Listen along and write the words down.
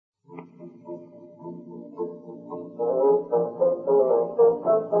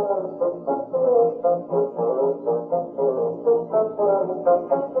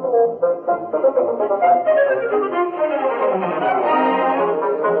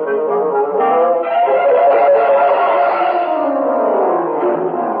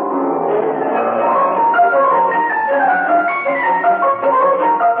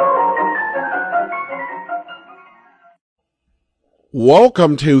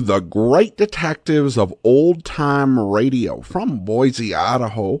Welcome to the Great Detectives of Old Time Radio from Boise,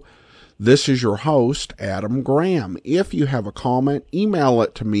 Idaho. This is your host, Adam Graham. If you have a comment, email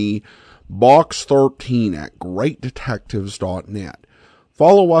it to me, box13@greatdetectives.net.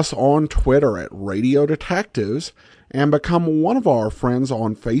 Follow us on Twitter at Radio Detectives and become one of our friends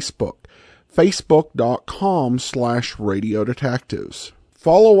on Facebook, facebook.com/Radio Detectives.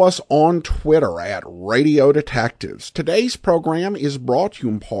 Follow us on Twitter at Radio Detectives. Today's program is brought to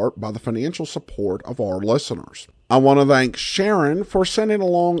you in part by the financial support of our listeners. I want to thank Sharon for sending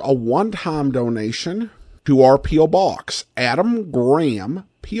along a one-time donation to our P.O. Box. Adam Graham,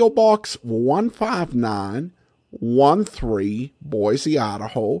 P.O. Box 15913, Boise,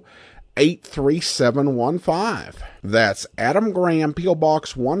 Idaho, 83715. That's Adam Graham, P.O.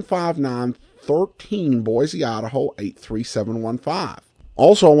 Box 15913, Boise, Idaho, 83715.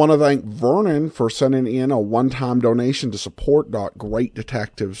 Also, I want to thank Vernon for sending in a one-time donation to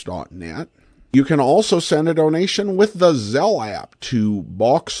support.greatdetectives.net. You can also send a donation with the Zelle app to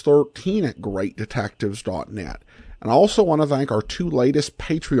box13@greatdetectives.net. And I also want to thank our two latest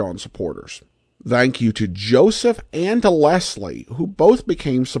Patreon supporters. Thank you to Joseph and to Leslie, who both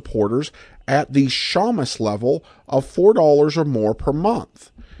became supporters at the Shamus level of $4 or more per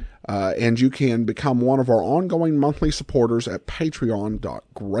month. And you can become one of our ongoing monthly supporters at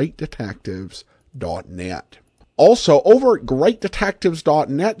patreon.greatdetectives.net. Also, over at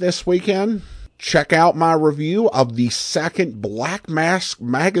greatdetectives.net this weekend, check out my review of the second Black Mask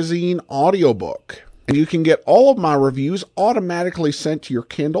Magazine audiobook. And you can get all of my reviews automatically sent to your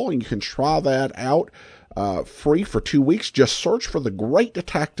Kindle, and you can try that out free for 2 weeks. Just search for the Great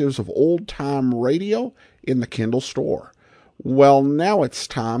Detectives of Old Time Radio in the Kindle store. Well, now it's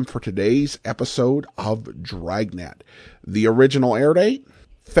time for today's episode of Dragnet. The original air date,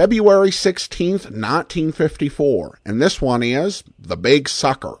 February 16th, 1954. And this one is The Big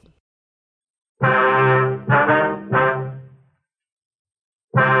Sucker.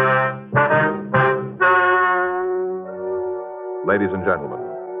 Ladies and gentlemen,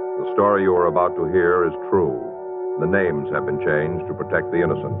 the story you are about to hear is true. The names have been changed to protect the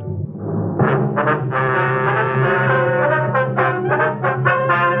innocent.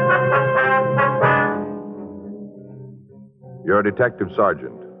 You're a detective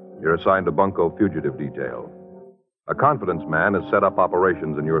sergeant. You're assigned to Bunko Fugitive Detail. A confidence man has set up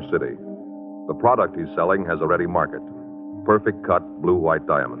operations in your city. The product he's selling has a ready market. Perfect cut blue-white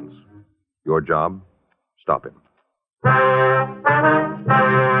diamonds. Your job? Stop him.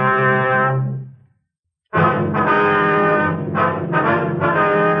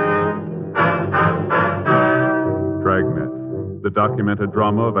 Dragnet, the documented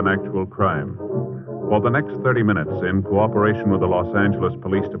drama of an actual crime. For the next 30 minutes, in cooperation with the Los Angeles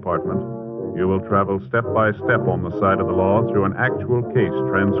Police Department, you will travel step by step on the side of the law through an actual case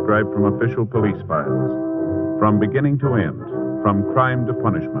transcribed from official police files. From beginning to end, from crime to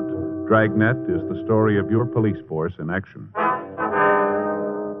punishment, Dragnet is the story of your police force in action.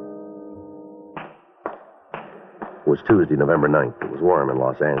 It was Tuesday, November 9th. It was warm in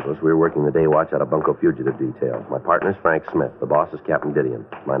Los Angeles. We were working the day watch out of Bunko Fugitive Detail. My partner's Frank Smith. The boss is Captain Didion.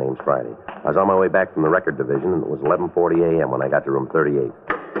 My name's Friday. I was on my way back from the record division, and it was 11:40 a.m. when I got to room 38.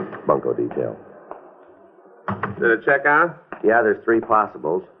 Bunko Detail. Did it check out? Yeah, there's 3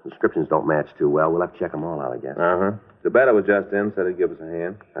 possibles. Descriptions don't match too well. We'll have to check them all out, I guess. Uh-huh. The better was just in, said he'd give us a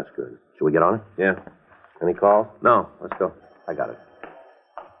hand. That's good. Should we get on it? Yeah. Any calls? No, let's go. I got it.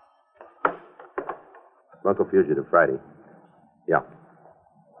 Bunko Fugitive, Friday. Yeah.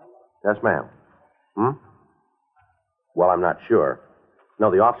 Yes, ma'am. Well, I'm not sure. No,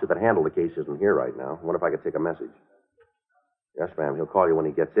 the officer that handled the case isn't here right now. I wonder if I could take a message. Yes, ma'am. He'll call you when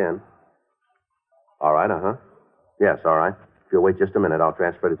he gets in. All right, uh-huh. Yes, all right. If you'll wait just a minute, I'll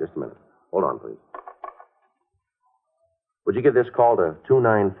transfer it just a minute. Hold on, please. Would you give this call to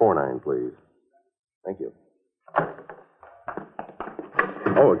 2949, please? Thank you.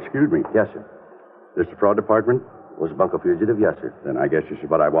 Oh, excuse me. Yes, sir. This the fraud department? Was Bunko Fugitive? Yes, sir. Then I guess this is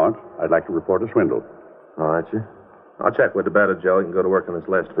what I want. I'd like to report a swindle. All right, sir. I'll check with the better, Joe. You can go to work on this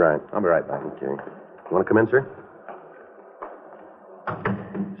list. Right. I'll be right back. Okay. You want to come in, sir?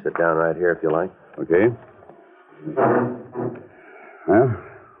 Sit down right here if you like. Okay. Well,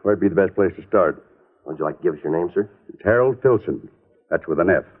 where'd be the best place to start? Would you like to give us your name, sir? It's Harold Filson. That's with an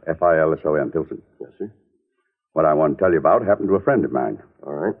F. F-I-L-S-O-N, Filson. Yes, sir. What I want to tell you about happened to a friend of mine.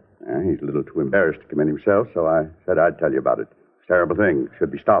 All right. He's a little too embarrassed to come in himself, so I said I'd tell you about it. It's a terrible thing. It should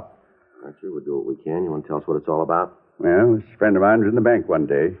be stopped. All right, sir. We'll do what we can. You want to tell us what it's all about? Well, this friend of mine was in the bank one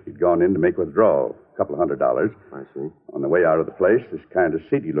day. He'd gone in to make withdrawal, a couple of $100. I see. On the way out of the place, this kind of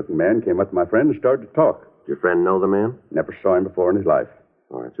seedy-looking man came up to my friend and started to talk. Did your friend know the man? Never saw him before in his life.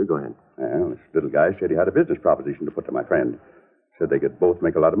 All right, sir, go ahead. Well, this little guy said he had a business proposition to put to my friend. Said they could both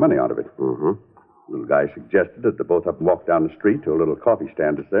make a lot of money out of it. Mm-hmm. The little guy suggested that the both of them walk down the street to a little coffee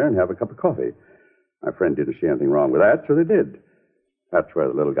stand that's there and have a cup of coffee. My friend didn't see anything wrong with that, so they did. That's where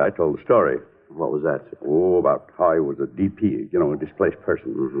the little guy told the story. What was that, sir? Oh, about how he was a DP, a displaced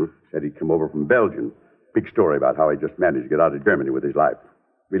person. Mm-hmm. Said he'd come over from Belgium. Big story about how he just managed to get out of Germany with his life.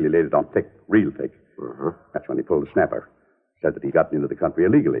 Really laid it on thick, real thick. Mm-hmm. That's when he pulled the snapper. Said that he got into the country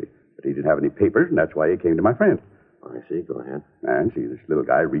illegally, but he didn't have any papers, and that's why he came to my friend. I see. Go ahead. And see, this little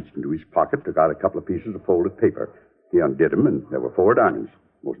guy reached into his pocket, took out a couple of pieces of folded paper. He undid them, and there were 4 diamonds.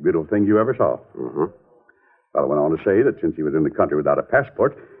 Most beautiful things you ever saw. Mm-hmm. Fellow went on to say that since he was in the country without a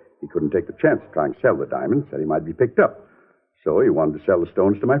passport, he couldn't take the chance of trying to sell the diamonds, said he might be picked up. So he wanted to sell the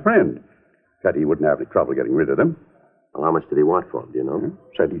stones to my friend. Said he wouldn't have any trouble getting rid of them. Well, how much did he want for them, do you know?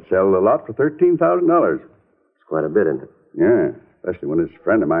 Said he'd sell a lot for $13,000. It's quite a bit, isn't it? Yeah, especially when this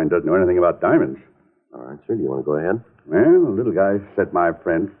friend of mine doesn't know anything about diamonds. All right, sir. Do you want to go ahead? Well, the little guy said my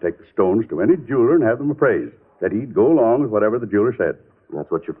friend could take the stones to any jeweler and have them appraised. Said he'd go along with whatever the jeweler said. And that's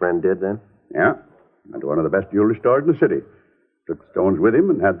what your friend did, then? Yeah. Went to one of the best jewelry stores in the city. Took the stones with him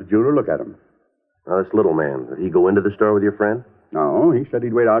and had the jeweler look at them. Now, this little man, did he go into the store with your friend? No, he said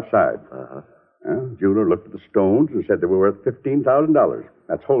he'd wait outside. Uh-huh. The jeweler looked at the stones and said they were worth $15,000.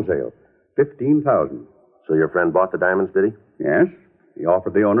 That's wholesale. $15,000. So your friend bought the diamonds, did he? Yes. He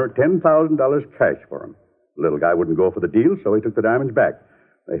offered the owner $10,000 cash for them. The little guy wouldn't go for the deal, so he took the diamonds back.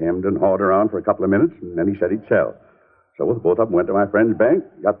 They hemmed and hawed around for a couple of minutes, and then he said he'd sell. So both of them went to my friend's bank,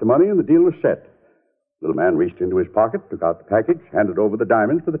 got the money, and the deal was set. The little man reached into his pocket, took out the package, handed over the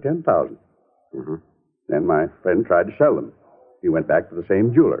diamonds for the $10,000. Mm-hmm. Then my friend tried to sell them. He went back to the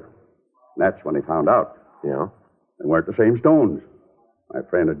same jeweler. That's when he found out. Yeah? They weren't the same stones. My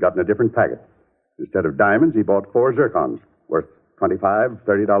friend had gotten a different packet. Instead of diamonds, he bought 4 zircons, worth $25,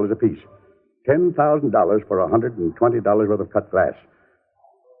 $30 apiece. $10,000 for $120 worth of cut glass.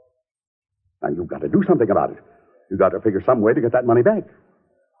 Now, you've got to do something about it. You've got to figure some way to get that money back.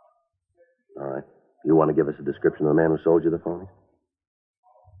 All right. You want to give us a description of the man who sold you the phony?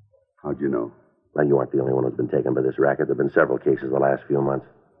 How'd you know? Well, you aren't the only one who's been taken by this racket. There have been several cases the last few months.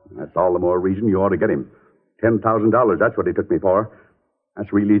 That's all the more reason you ought to get him. $10,000, that's what he took me for.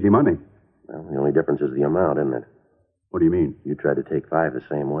 That's real easy money. Well, the only difference is the amount, isn't it? What do you mean? You tried to take 5 the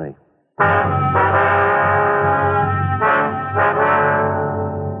same way.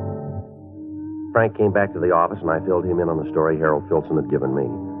 Frank came back to the office, and I filled him in on the story Harold Filson had given me.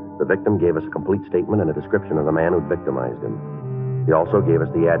 The victim gave us a complete statement and a description of the man who'd victimized him. He also gave us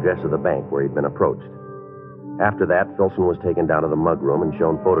the address of the bank where he'd been approached. After that, Filson was taken down to the mug room and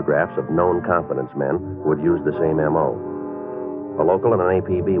shown photographs of known confidence men who had used the same M.O. A local and an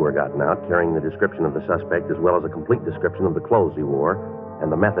APB were gotten out, carrying the description of the suspect as well as a complete description of the clothes he wore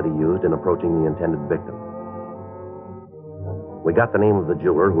and the method he used in approaching the intended victim. We got the name of the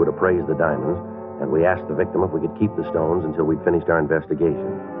jeweler who had appraised the diamonds, and we asked the victim if we could keep the stones until we'd finished our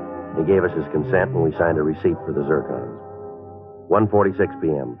investigation. He gave us his consent, and we signed a receipt for the zircons. 1:46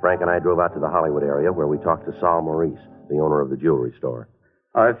 p.m., Frank and I drove out to the Hollywood area where we talked to Saul Maurice, the owner of the jewelry store.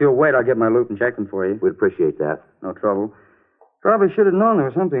 If you'll wait, I'll get my loot and check them for you. We'd appreciate that. No trouble. Probably should have known there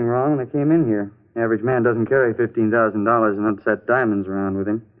was something wrong when I came in here. Average man doesn't carry $15,000 in unset diamonds around with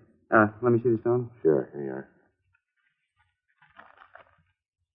him. Let me see the stone. Sure, here you are.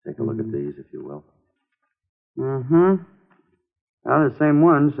 Take a look at these, if you will. Mm-hmm. Well, the same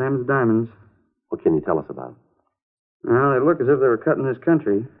ones, same as diamonds. What can you tell us about them? Well, they look as if they were cut in this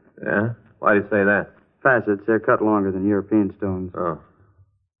country. Yeah? Why do you say that? Facets, they're cut longer than European stones. Oh.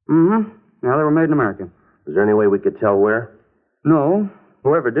 Mm-hmm. Now, they were made in America. Is there any way we could tell where? No.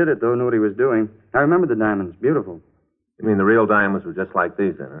 Whoever did it, though, knew what he was doing. I remember the diamonds. Beautiful. You mean the real diamonds were just like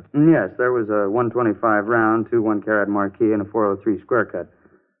these, then, huh? Yes, there was a 125 round, 2 1-carat marquee, and a 403 square cut.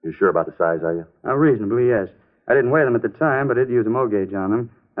 You sure about the size, are you? Reasonably, yes. I didn't weigh them at the time, but I did use a mo gauge on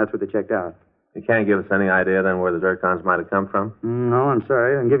them. That's what they checked out. You can't give us any idea, then, where the zircons might have come from? No, I'm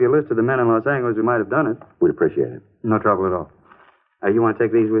sorry. I can give you a list of the men in Los Angeles who might have done it. We'd appreciate it. No trouble at all. You want to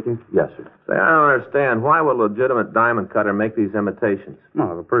take these with you? Yes, sir. Say, I don't understand. Why would a legitimate diamond cutter make these imitations?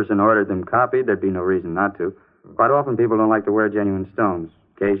 Well, if a person ordered them copied, there'd be no reason not to. Quite often, people don't like to wear genuine stones.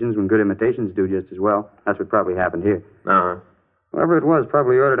 Occasions when good imitations do just as well. That's what probably happened here. Uh-huh. Whoever it was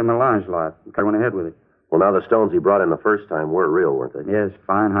probably ordered a melange lot. I went ahead with it. Well, now the stones he brought in the first time were real, weren't they? Yes,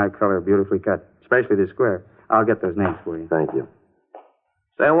 fine, high color, beautifully cut. Especially this square. I'll get those names for you. Thank you.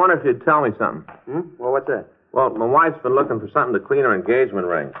 Say, I wonder if you'd tell me something. Well, what's that? Well, my wife's been looking for something to clean her engagement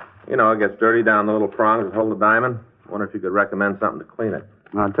ring. You know, it gets dirty down the little prongs that hold the diamond. I wonder if you could recommend something to clean it.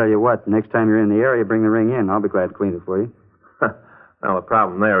 I'll tell you what, next time you're in the area, bring the ring in. I'll be glad to clean it for you. Well, the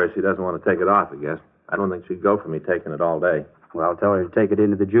problem there is she doesn't want to take it off, I guess. I don't think she'd go for me taking it all day. Well, I'll tell her to take it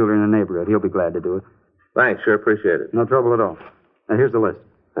into the jeweler in the neighborhood. He'll be glad to do it. Thanks, sure appreciate it. No trouble at all. Now, here's the list.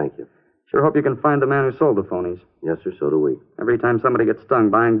 Thank you. Sure hope you can find the man who sold the phonies. Yes, sir, so do we. Every time somebody gets stung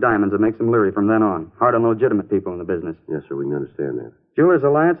buying diamonds, it makes them leery from then on. Hard on legitimate people in the business. Yes, sir, we can understand that. Jewelers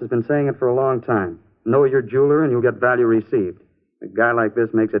Alliance has been saying it for a long time. Know your jeweler and you'll get value received. A guy like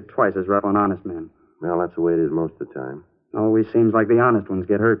this makes it twice as rough on honest men. Well, that's the way it is most of the time. Always seems like the honest ones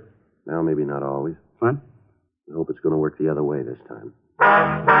get hurt. Well, maybe not always. What? I hope it's going to work the other way this time.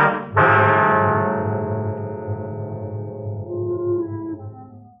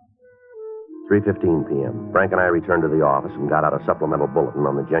 "3:15 p.m. Frank and I returned to the office and got out a supplemental bulletin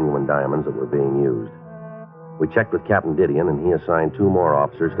on the genuine diamonds that were being used. We checked with Captain Didion, and he assigned 2 more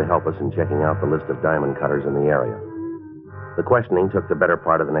officers to help us in checking out the list of diamond cutters in the area. The questioning took the better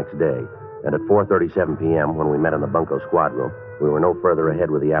part of the next day, and at 4:37 p.m., when we met in the bunco squad room, we were no further ahead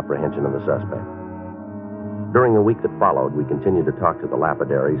with the apprehension of the suspect. During the week that followed, we continued to talk to the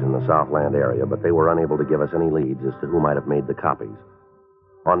lapidaries in the Southland area, but they were unable to give us any leads as to who might have made the copies.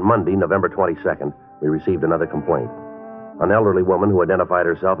 On Monday, November 22nd, we received another complaint. An elderly woman who identified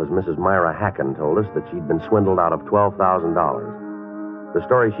herself as Mrs. Myra Hacken told us that she'd been swindled out of $12,000. The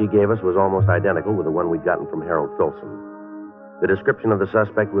story she gave us was almost identical with the one we'd gotten from Harold Filson. The description of the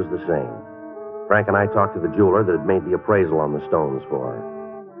suspect was the same. Frank and I talked to the jeweler that had made the appraisal on the stones for her.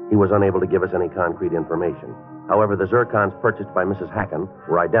 He was unable to give us any concrete information. However, the zircons purchased by Mrs. Hacken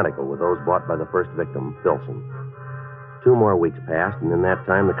were identical with those bought by the first victim, Filson. 2 more weeks passed, and in that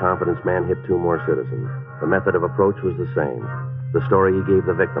time, the confidence man hit 2 more citizens. The method of approach was the same. The story he gave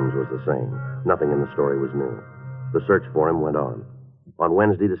the victims was the same. Nothing in the story was new. The search for him went on. On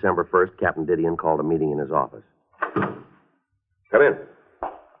Wednesday, December 1st, Captain Didion called a meeting in his office. Come in.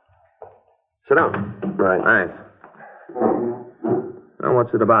 Sit down. Right. Thanks. Well,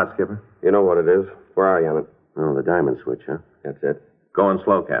 what's it about, Skipper? You know what it is. Where are you on it? Oh, the diamond switch, huh? That's it. Going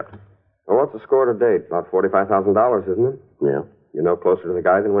slow, Captain. Well, what's the score to date? About $45,000, isn't it? Yeah. You're no closer to the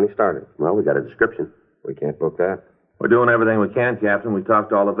guy than when he started. Well, we got a description. We can't book that. We're doing everything we can, Captain. We talked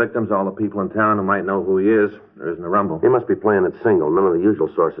to all the victims, all the people in town who might know who he is. There isn't a rumble. He must be playing it single. None of the usual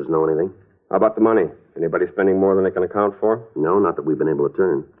sources know anything. How about the money? Anybody spending more than they can account for? No, not that we've been able to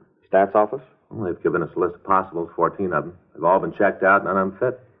turn. Stats office? Well, they've given us a list of possibles, 14 of them. They've all been checked out, none of them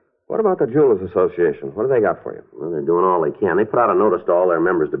fit. What about the Jewelers Association? What do they got for you? Well, they're doing all they can. They put out a notice to all their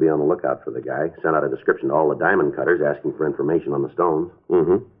members to be on the lookout for the guy. Sent out a description to all the diamond cutters asking for information on the stones.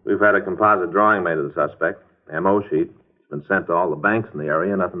 Mm-hmm. We've had a composite drawing made of the suspect. M.O. sheet. It's been sent to all the banks in the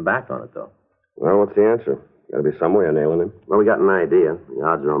area. Nothing back on it, though. Well, what's the answer? Got to be some way of nailing him. Well, we got an idea. The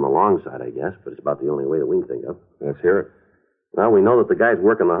odds are on the long side, I guess, but it's about the only way that we can think of. Let's hear it. Well, we know that the guys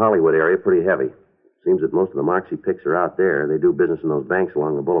work in the Hollywood area pretty heavy. Seems that most of the marks he picks are out there. They do business in those banks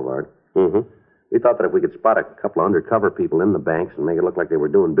along the boulevard. Mm-hmm. We thought that if we could spot a couple of undercover people in the banks and make it look like they were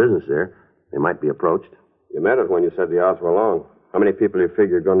doing business there, they might be approached. You meant it when you said the odds were long. How many people do you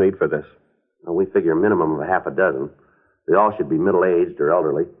figure you're going to need for this? Well, we figure a minimum of half a dozen. They all should be middle-aged or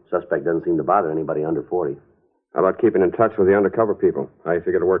elderly. Suspect doesn't seem to bother anybody under 40. How about keeping in touch with the undercover people? How you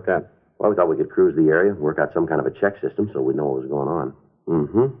figure to work that? Well, we thought we could cruise the area, work out some kind of a check system so we'd know what was going on.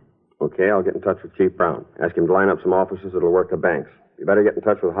 Mm-hmm. Okay, I'll get in touch with Chief Brown. Ask him to line up some officers that'll work the banks. You better get in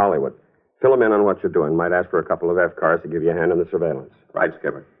touch with Hollywood. Fill them in on what you're doing. Might ask for a couple of F-cars to give you a hand in the surveillance. Right,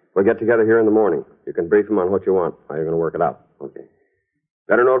 Skipper. We'll get together here in the morning. You can brief them on what you want, how you're going to work it out. Okay.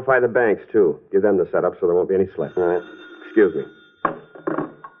 Better notify the banks, too. Give them the setup so there won't be any slip. All right. Excuse me.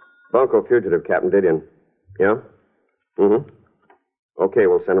 Bunco fugitive, Captain Didion. Yeah? Mm-hmm. Okay,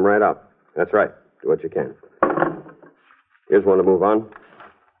 we'll send him right up. That's right. Do what you can. Here's one to move on.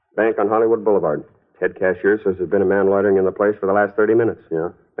 Bank on Hollywood Boulevard. Head cashier says there's been a man loitering in the place for the last 30 minutes. Yeah?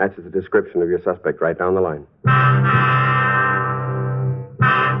 Matches the description of your suspect right down the line.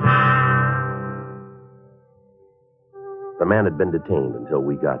 The man had been detained until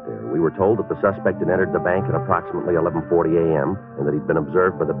we got there. We were told that the suspect had entered the bank at approximately 11:40 a.m. and that he'd been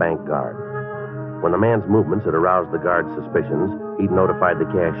observed by the bank guard. When the man's movements had aroused the guard's suspicions, he'd notified the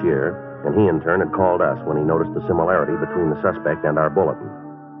cashier, and he in turn had called us when he noticed the similarity between the suspect and our bulletin.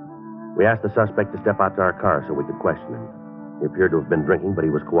 We asked the suspect to step out to our car so we could question him. He appeared to have been drinking, but he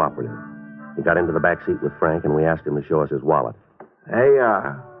was cooperative. He got into the back seat with Frank, and we asked him to show us his wallet. Hey,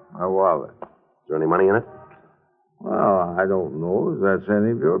 my wallet. Is there any money in it? Well, I don't know if that's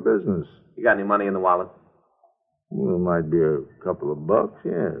any of your business. You got any money in the wallet? Well, it might be a couple of bucks,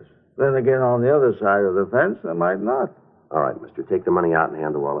 yes. Then again, on the other side of the fence, there might not. All right, mister. Take the money out and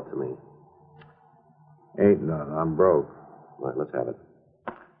hand the wallet to me. Ain't none. I'm broke. All right, let's have it.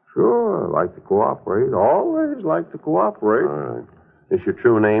 Sure, I like to cooperate. Always like to cooperate. All right. Is your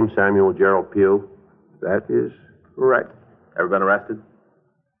true name Samuel Gerald Pugh? That is correct. Ever been arrested?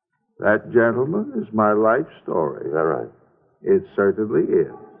 That, gentlemen, is my life story. Is that right? It certainly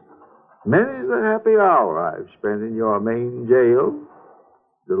is. Many's the happy hour I've spent in your main jail.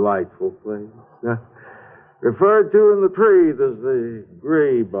 Delightful place. Referred to in the trade as the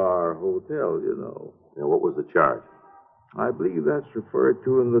Gray Bar Hotel, you know. Now, what was the charge? I believe that's referred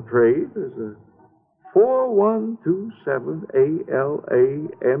to in the trade as a 4127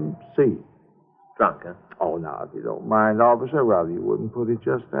 ALAMC. Drunk, huh? Oh, now, if you don't mind, officer, rather you wouldn't put it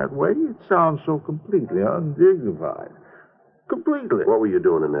just that way. It sounds so completely undignified. Completely. What were you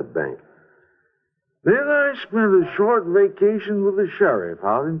doing in that bank? Then I spent a short vacation with the sheriff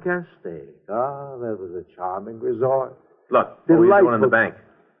out in Castaic. Ah, that was a charming resort. Look, what were you doing in the bank?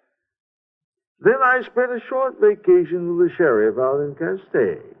 Then I spent a short vacation with the sheriff out in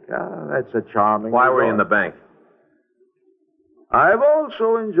Castaic. Ah, that's a charming Why resort. were you in the bank? I've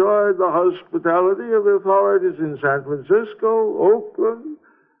also enjoyed the hospitality of the authorities in San Francisco, Oakland,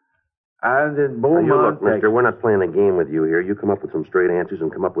 and in Beaumont, Now, you look, mister, Texas. we're not playing a game with you here. You come up with some straight answers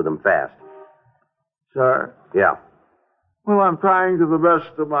and come up with them fast. Sir? Yeah. Well, I'm trying to the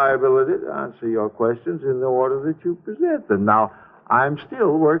best of my ability to answer your questions in the order that you present them. Now, I'm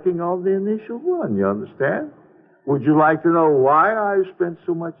still working on the initial one, you understand? Would you like to know why I've spent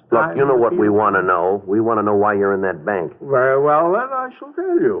so much time... Look, you know what we want to know. We want to know why you're in that bank. Very well, then I shall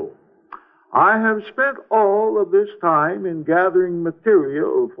tell you. I have spent all of this time in gathering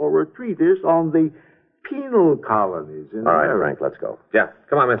material for a treatise on the penal colonies in All right, America. Frank, let's go. Yeah.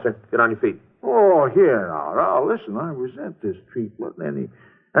 Come on, mister. Get on your feet. Oh, here now, listen, I resent this treatment.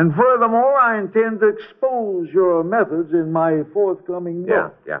 And furthermore, I intend to expose your methods in my forthcoming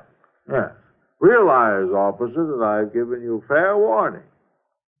book. Yeah. Yes. Realize, officer, that I've given you fair warning.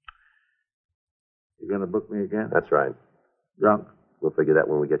 You going to book me again? That's right. Drunk? We'll figure that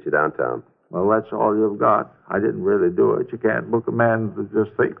when we get you downtown. Well, that's all you've got. I didn't really do it. You can't book a man that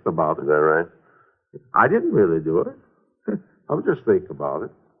just thinks about it. Is that right? I didn't really do it. I was just thinking about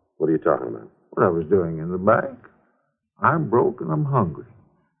it. What are you talking about? What I was doing in the bank. I'm broke and I'm hungry.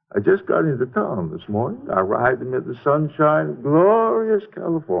 I just got into town this morning. I arrived amid the sunshine of glorious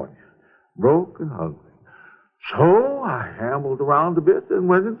California. Broke and hungry. So I ambled around a bit and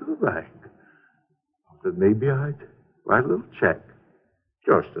went into the bank. Thought that maybe I'd write a little check.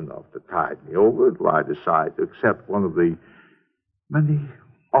 Just enough to tide me over until I decide to accept one of the many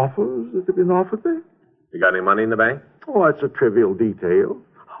offers that have been offered me. You got any money in the bank? Oh, that's a trivial detail.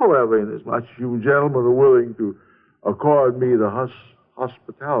 However, inasmuch as you gentlemen are willing to accord me the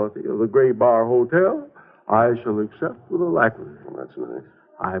hospitality of the Gray Bar Hotel, I shall accept with alacrity. Well, that's nice.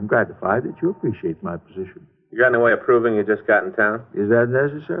 I am gratified that you appreciate my position. You got any way of proving you just got in town? Is that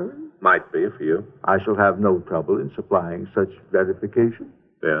necessary? Might be for you. I shall have no trouble in supplying such verification.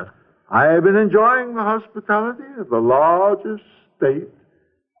 Yeah. I have been enjoying the hospitality of the largest state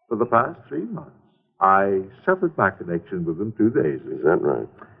for the past 3 months. I severed my connection with them 2 days ago. Is that right?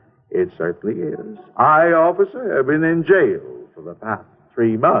 It certainly is. I, officer, have been in jail for the past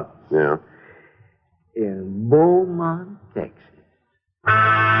 3 months. Yeah. In Beaumont, Texas.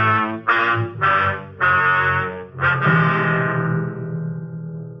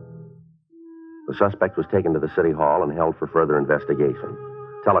 The suspect was taken to the city hall and held for further investigation.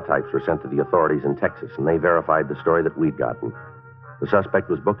 Teletypes were sent to the authorities in Texas, and they verified the story that we'd gotten. The suspect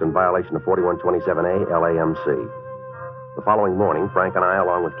was booked in violation of 4127A LAMC. The following morning, Frank and I,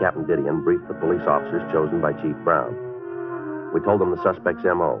 along with Captain Didion, briefed the police officers chosen by Chief Brown. We told them the suspect's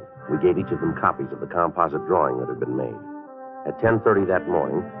M.O. We gave each of them copies of the composite drawing that had been made. At 10:30 that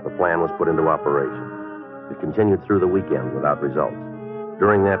morning, the plan was put into operation. It continued through the weekend without results.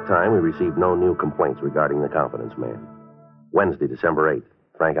 During that time, we received no new complaints regarding the confidence man. Wednesday, December 8th,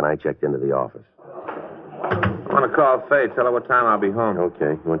 Frank and I checked into the office. I want to call Faye. Tell her what time I'll be home.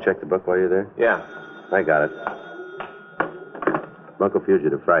 Okay. You want to check the book while you're there? Yeah. I got it. Bunko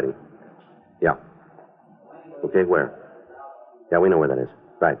Fugitive, Friday. Yeah. Okay, where? Yeah, we know where that is.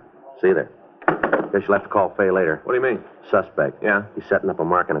 Right. See you there. Guess you'll have to call Faye later. What do you mean? Suspect. Yeah? He's setting up a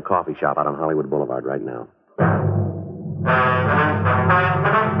mark in a coffee shop out on Hollywood Boulevard right now.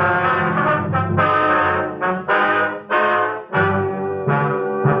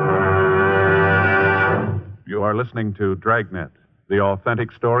 You are listening to Dragnet, the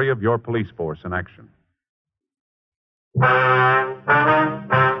authentic story of your police force in action.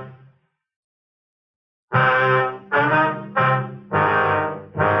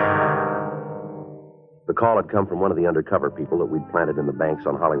 The call had come from one of the undercover people that we'd planted in the banks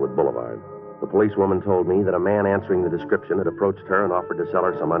on Hollywood Boulevard. The policewoman told me that a man answering the description had approached her and offered to sell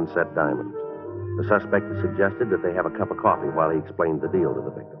her some unset diamonds. The suspect had suggested that they have a cup of coffee while he explained the deal to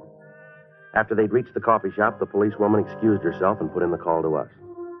the victim. After they'd reached the coffee shop, the policewoman excused herself and put in the call to us.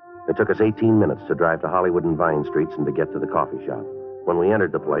 It took us 18 minutes to drive to Hollywood and Vine Streets and to get to the coffee shop. When we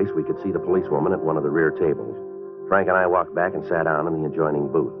entered the place, we could see the policewoman at one of the rear tables. Frank and I walked back and sat down in the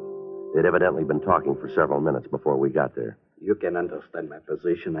adjoining booth. They'd evidently been talking for several minutes before we got there. You can understand my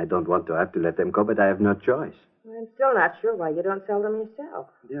position. I don't want to have to let them go, but I have no choice. I'm still not sure why you don't sell them yourself.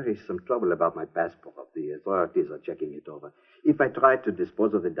 There is some trouble about my passport. The authorities are checking it over. If I try to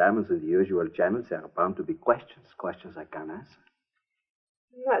dispose of the diamonds in the usual channels, there are bound to be questions I can't answer.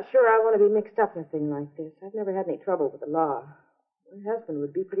 I'm not sure I want to be mixed up in a thing like this. I've never had any trouble with the law. My husband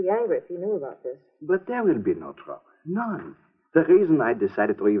would be pretty angry if he knew about this. But there will be no trouble. None. The reason I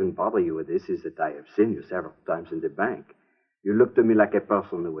decided to even bother you with this is that I have seen you several times in the bank. You look to me like a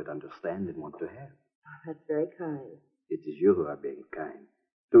person who would understand and want to help. That's very kind. It is you who are being kind,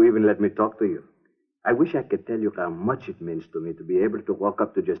 to even let me talk to you. I wish I could tell you how much it means to me to be able to walk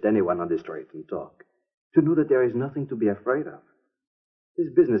up to just anyone on the street and talk. To know that there is nothing to be afraid of. This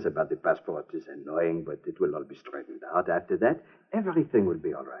business about the passport is annoying, but it will all be straightened out. After that, everything will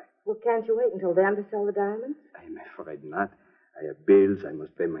be all right. Well, can't you wait until then to sell the diamonds? I'm afraid not. I have bills. I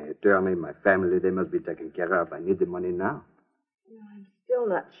must pay my attorney, my family. They must be taken care of. I need the money now. I'm still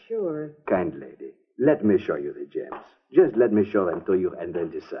not sure. Kind lady, let me show you the gems. Just let me show them to you and then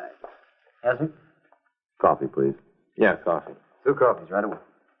decide. Hazard? Coffee, please. Yeah, coffee. 2 coffees, right away.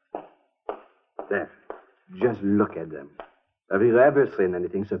 There. Just look at them. Have you ever seen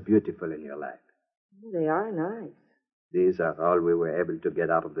anything so beautiful in your life? They are nice. These are all we were able to get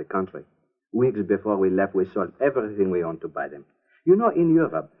out of the country. Weeks before we left, we sold everything we owned to buy them. You know, in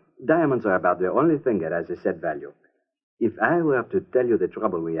Europe, diamonds are about the only thing that has a set value. If I were to tell you the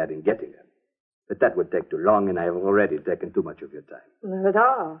trouble we had in getting them, but that would take too long, and I have already taken too much of your time. Not at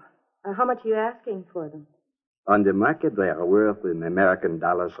all. How much are you asking for them? On the market, they are worth in American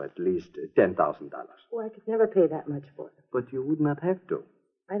dollars at least $10,000. Oh, I could never pay that much for them. But you would not have to.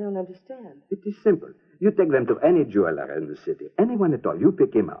 I don't understand. It is simple. You take them to any jeweler in the city, anyone at all. You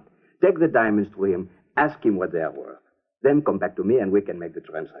pick him out. Take the diamonds to him, ask him what they are worth. Then come back to me and we can make the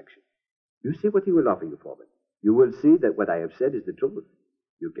transaction. You see what he will offer you for them. You will see that what I have said is the truth.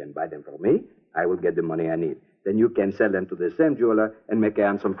 You can buy them from me. I will get the money I need. Then you can sell them to the same jeweler and make a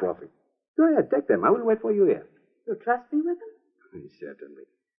handsome profit. Go ahead, take them. I will wait for you here. You trust me with them? Certainly.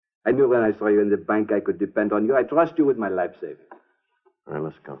 I knew when I saw you in the bank I could depend on you. I trust you with my life savings. All right,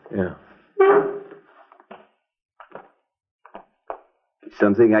 let's go. Yeah.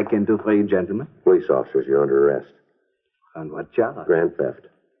 Something I can do for you, gentlemen? Police officers, you're under arrest. On what charge? Grand theft.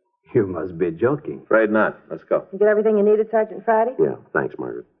 You must be joking. Afraid not. Let's go. You get everything you needed, Sergeant Friday? Yeah, thanks,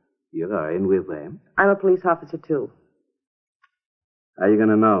 Margaret. You are in with them? I'm a police officer, too. How you going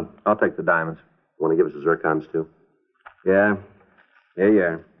to know? I'll take the diamonds. Want to give us the zircons, too? Yeah. Here you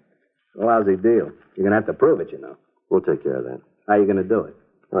are. A lousy deal. You're going to have to prove it, you know. We'll take care of that. How you going to do it?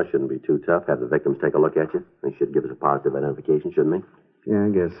 Well, it shouldn't be too tough. Have the victims take a look at you. They should give us a positive identification, shouldn't they? Yeah, I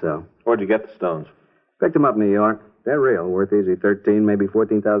guess so. Where'd you get the stones? Picked them up in New York. They're real. Worth easy $13,000, maybe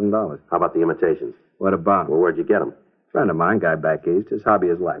 $14,000. How about the imitations? What about? Well, where'd you get them? Friend of mine, guy back east. His hobby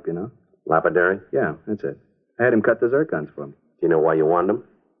is life, you know. Lapidary? Yeah, that's it. I had him cut the zircons for me. Do you know why you wanted them?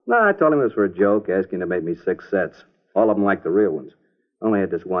 No, I told him it was for a joke, asking to make me 6 sets. All of them like the real ones. Only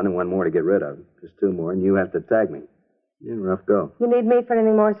had this one and one more to get rid of. There's 2 more, and you have to tag me. Yeah, rough go. You need me for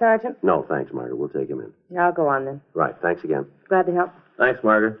anything more, Sergeant? No, thanks, Margaret. We'll take him in. Yeah, I'll go on then. Right, thanks again. Glad to help. Thanks,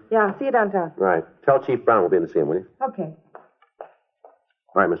 Margaret. Yeah, see you downtown. Right. Tell Chief Brown we'll be in to see him, will you? Okay.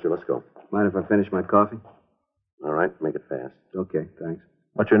 All right, mister, let's go. Mind if I finish my coffee? All right, make it fast. Okay, thanks.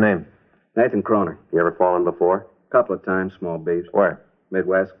 What's your name? Nathan Croner. You ever fallen before? Couple of times, small beefs. Where?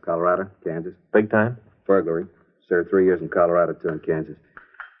 Midwest, Colorado, Kansas. Big time? Burglary. Served 3 years in Colorado, 2 in Kansas.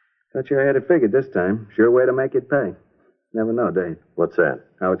 Thought you had it figured this time. Sure way to make it pay. Never know, Dave. What's that?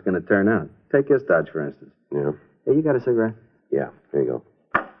 How it's going to turn out. Take this Dodge, for instance. Yeah. Hey, you got a cigarette? Yeah, here you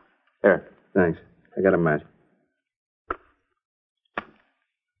go. Here. Thanks. I got a match.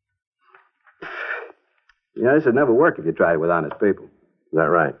 You know, this would never work if you tried it with honest people. Is that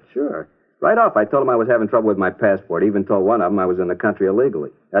right? Sure. Right off, I told him I was having trouble with my passport. Even told one of them I was in the country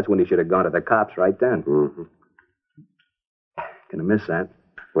illegally. That's when he should have gone to the cops right then. Mm-hmm. Gonna miss that.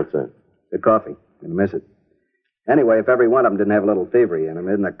 What's that? The coffee. Gonna miss it. Anyway, if every one of them didn't have a little thievery in them,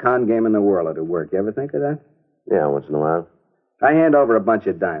 isn't a con game in the world it'd work. You ever think of that? Yeah, once in a while. I hand over a bunch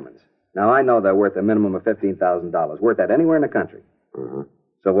of diamonds. Now, I know they're worth a minimum of $15,000. Worth that anywhere in the country. Mm-hmm.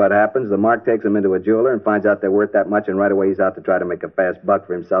 So what happens? The Mark takes them into a jeweler and finds out they're worth that much, and right away he's out to try to make a fast buck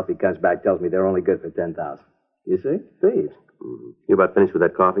for himself. He comes back, tells me they're only good for $10,000. You see? Thieves. You about finished with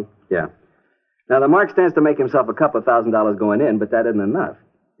that coffee? Yeah. Now, the Mark stands to make himself a couple of $1,000 going in, but that isn't enough.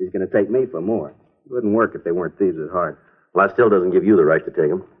 He's going to take me for more. It wouldn't work if they weren't thieves at heart. Well, that still doesn't give you the right to take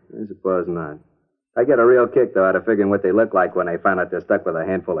them. I suppose not. I get a real kick, though, out of figuring what they look like when they find out they're stuck with a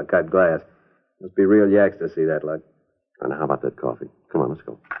handful of cut glass. Must be real yaks to see that luck. Now, how about that coffee? Come on, let's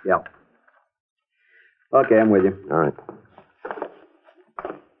go. Yeah. Okay, I'm with you. All right.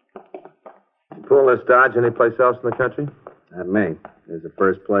 Pull this Dodge anyplace else in the country? Not me. There's the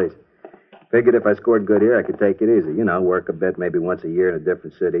first place. Figured if I scored good here, I could take it easy. You know, work a bit, maybe once a year in a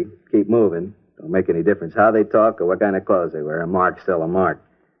different city. Keep moving. Don't make any difference how they talk or what kind of clothes they wear. A mark's still a mark.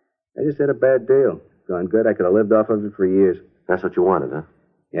 I just had a bad deal. Going good, I could have lived off of it for years. That's what you wanted, huh?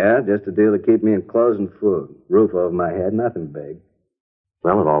 Yeah, just a deal to keep me in clothes and food. Roof over my head, nothing big.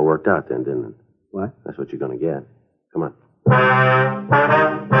 Well, it all worked out then, didn't it? What? That's what you're going to get. Come on.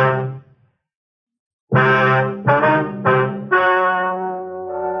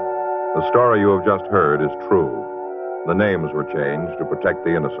 The story you have just heard is true. The names were changed to protect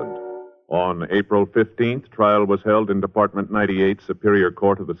the innocent. On April 15th, trial was held in Department 98, Superior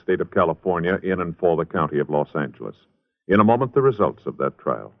Court of the State of California, in and for the County of Los Angeles. In a moment, the results of that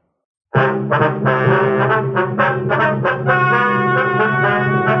trial.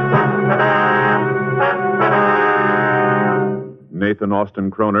 Nathan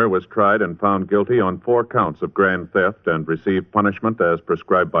Austin Kroner was tried and found guilty on 4 counts of grand theft and received punishment as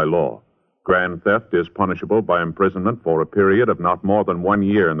prescribed by law. Grand theft is punishable by imprisonment for a period of not more than 1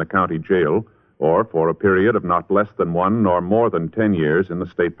 year in the county jail, or for a period of not less than 1 nor more than 10 years in the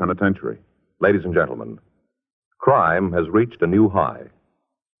state penitentiary. Ladies and gentlemen, crime has reached a new high.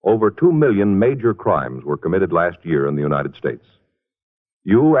 Over 2 million major crimes were committed last year in the United States.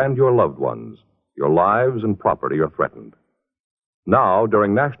 You and your loved ones, your lives and property are threatened. Now,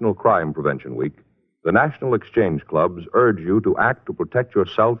 during National Crime Prevention Week, the National Exchange Clubs urge you to act to protect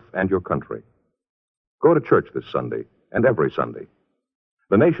yourself and your country. Go to church this Sunday and every Sunday.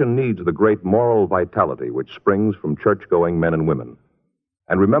 The nation needs the great moral vitality which springs from church-going men and women.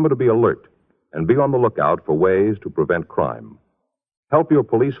 And remember to be alert and be on the lookout for ways to prevent crime. Help your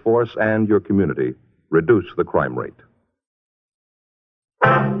police force and your community reduce the crime rate.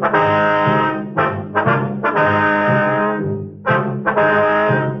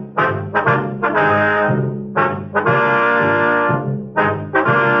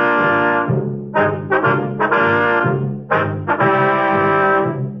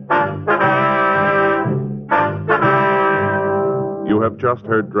 You have just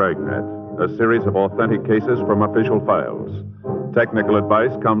heard Dragnet, a series of authentic cases from official files. Technical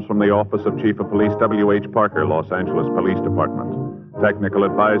advice comes from the Office of Chief of Police W.H. Parker, Los Angeles Police Department. Technical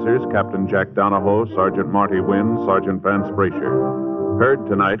advisors, Captain Jack Donahoe, Sergeant Marty Wynn, Sergeant Vance Brasher. Heard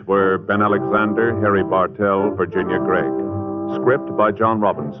tonight were Ben Alexander, Harry Bartell, Virginia Gregg. Script by John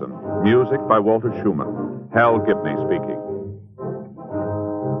Robinson. Music by Walter Schumann. Hal Gibney speaking.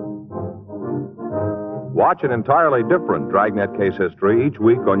 Watch an entirely different Dragnet case history each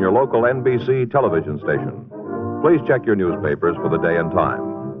week on your local NBC television station. Please check your newspapers for the day and time.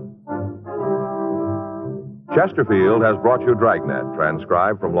 Chesterfield has brought you Dragnet,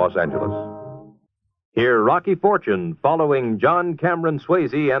 transcribed from Los Angeles. Hear Rocky Fortune following John Cameron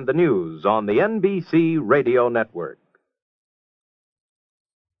Swayze and the news on the NBC Radio Network.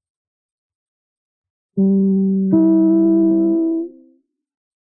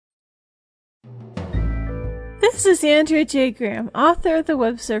 This is Andrea J. Graham, author of the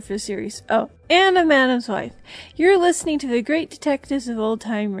Web Surfer series. Oh, and a Madam's Wife. You're listening to the Great Detectives of Old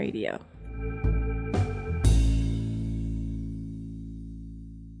Time Radio.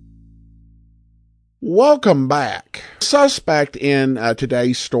 Welcome back. Suspect in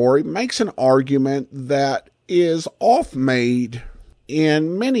today's story makes an argument that is oft-made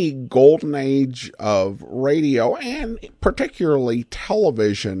in many golden age of radio and particularly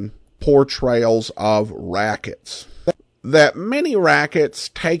television portrayals of rackets. That many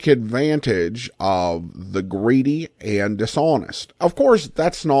rackets take advantage of the greedy and dishonest. Of course,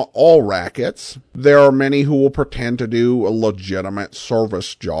 that's not all rackets. There are many who will pretend to do a legitimate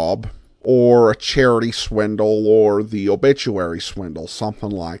service job, or a charity swindle, or the obituary swindle, something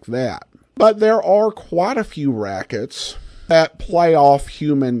like that. But there are quite a few rackets that play off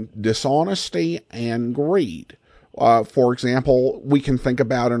human dishonesty and greed. For example, we can think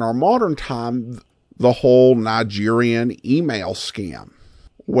about in our modern time the whole Nigerian email scam,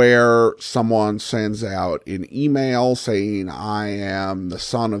 where someone sends out an email saying, I am the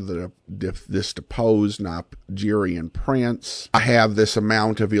son of this deposed Nigerian prince. I have this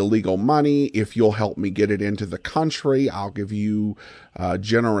amount of illegal money. If you'll help me get it into the country, I'll give you a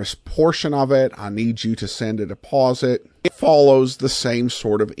generous portion of it. I need you to send a deposit. It follows the same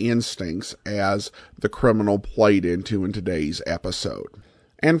sort of instincts as the criminal played into in today's episode.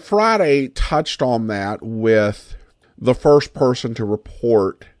 And Friday touched on that with the first person to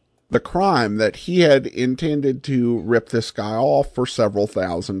report the crime, that he had intended to rip this guy off for several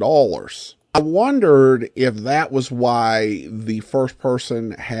 $1,000s. I wondered if that was why the first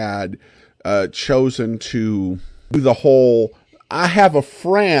person had chosen to do the whole, I have a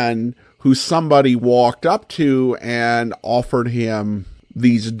friend who somebody walked up to and offered him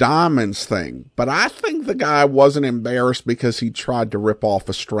these diamonds thing. But I think the guy wasn't embarrassed because he tried to rip off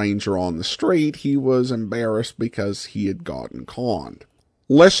a stranger on the street. He was embarrassed because he had gotten conned.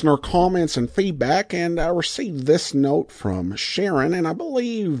 Listener comments and feedback, and I received this note from Sharon and I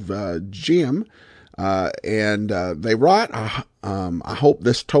believe Jim, and they write, I hope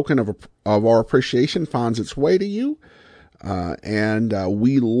this token of our appreciation finds its way to you. And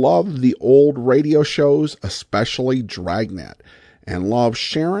we love the old radio shows, especially Dragnet, and love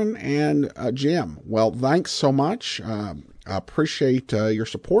Sharon and Jim. Well, thanks so much. I appreciate your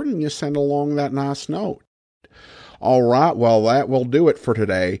support, and you send along that nice note. All right, well, that will do it for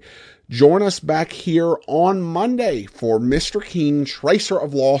today. Join us back here on Monday for Mr. King, Tracer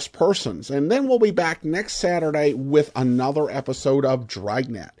of Lost Persons. And then we'll be back next Saturday with another episode of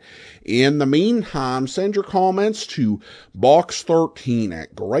Dragnet. In the meantime, send your comments to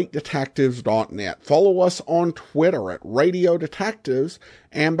box13@greatdetectives.net. Follow us on Twitter at Radio Detectives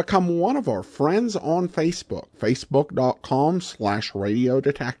and become one of our friends on Facebook, facebook.com/Radio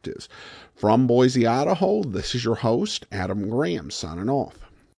Detectives. From Boise, Idaho, this is your host, Adam Graham, signing off.